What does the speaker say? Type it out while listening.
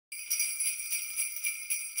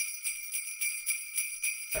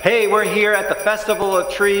Hey, we're here at the Festival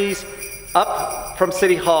of Trees up from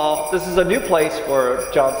City Hall. This is a new place for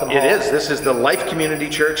Johnson Hall. It is. This is the Life Community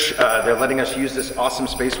Church. They're letting us use this awesome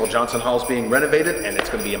space while Johnson Hall is being renovated, and it's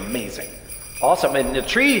going to be amazing. Awesome, and the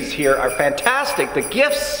trees here are fantastic. The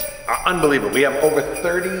gifts are unbelievable. We have over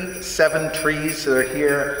 37 trees that are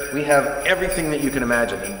here. We have everything that you can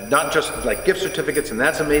imagine, and not just like gift certificates, and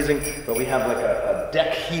that's amazing, but we have like a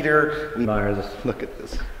deck heater. Look at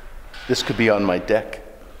this. This could be on my deck.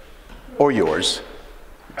 Or yours.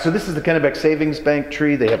 So this is the Kennebec Savings Bank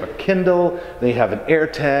tree. They have a Kindle, they have an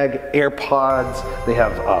AirTag, AirPods, they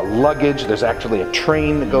have luggage. There's actually a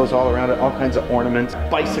train that goes all around it, all kinds of ornaments.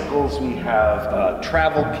 Bicycles, we have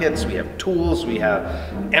travel kits, we have tools, we have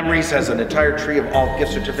Emery's has an entire tree of all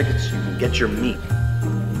gift certificates. You can get your meat.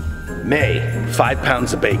 May, 5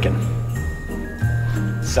 pounds of bacon.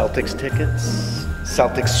 Celtics tickets,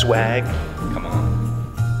 Celtics swag, come on.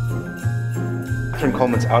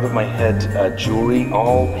 Coleman's Out of My Head jewelry,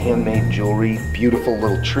 all handmade jewelry, beautiful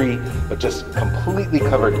little tree, but just completely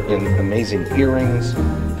covered in amazing earrings.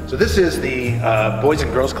 So this is the Boys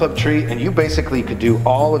and Girls Club tree, and you basically could do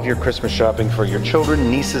all of your Christmas shopping for your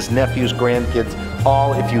children, nieces, nephews, grandkids,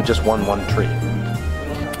 all if you just won one tree.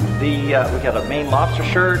 we got a Maine lobster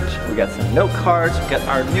shirt, we got some note cards, we got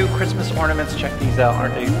our new Christmas ornaments. Check these out,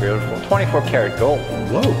 aren't they beautiful? 24 karat gold.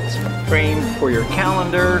 Loads. Frame for your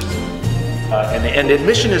calendars. And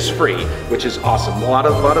admission is free, which is awesome. A lot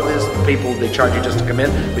of these people, they charge you just to come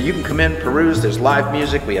in, but you can come in, peruse, there's live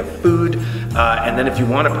music, we have food, and then if you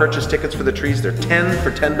want to purchase tickets for the trees, they're 10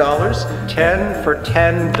 for $10. 10 for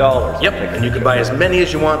 $10. Yep, and you can buy as many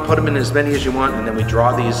as you want, put them in as many as you want, and then we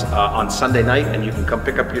draw these on Sunday night, and you can come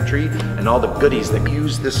pick up your tree, and all the goodies that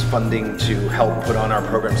use this funding to help put on our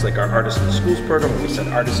programs, like our Artists in the Schools program, where we send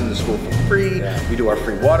artists in the school for free. Yeah. We do our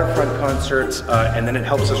free waterfront concerts, and then it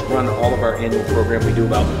helps us run all of our annual program. We do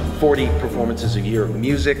about 40 performances a year of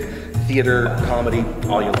music, theater, comedy,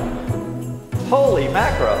 all year long. Holy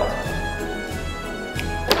mackerel.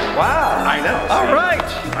 Wow. I know. All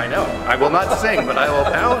right. I know. I will not sing, but I will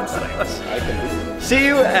balance things. I can. See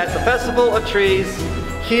you at the Festival of Trees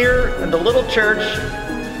here in the little church.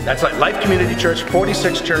 That's like Life Community Church,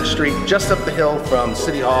 46 Church Street, just up the hill from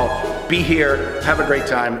City Hall. Be here, have a great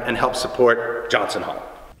time, and help support Johnson Hall.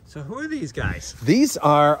 So who are these guys? These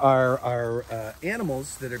are our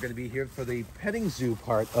animals that are going to be here for the petting zoo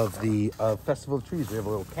part of the Festival of Trees. We have a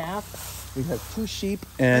little calf, we have 2 sheep,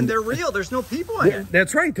 and they're real. There's no people in it.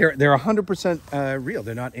 That's right. They're 100% real.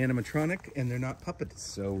 They're not animatronic and they're not puppets.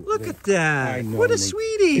 So look at that! I know, what a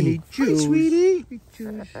sweetie! Hi, sweetie.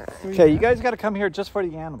 Okay, you guys got to come here just for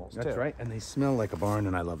the animals. That's right, and they smell like a barn,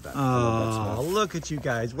 and I love that. Oh, look at you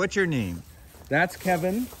guys! What's your name? That's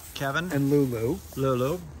Kevin. Kevin and Lulu.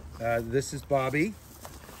 Lulu. This is Bobby,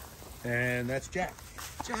 and that's Jack.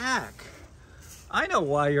 Jack. I know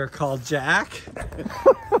why you're called Jack.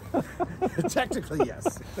 Technically,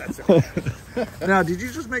 yes. That's it. Now, did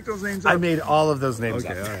you just make those names up? I made all of those names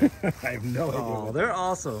up. Okay, all right. I have no idea. Oh, they're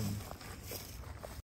awesome.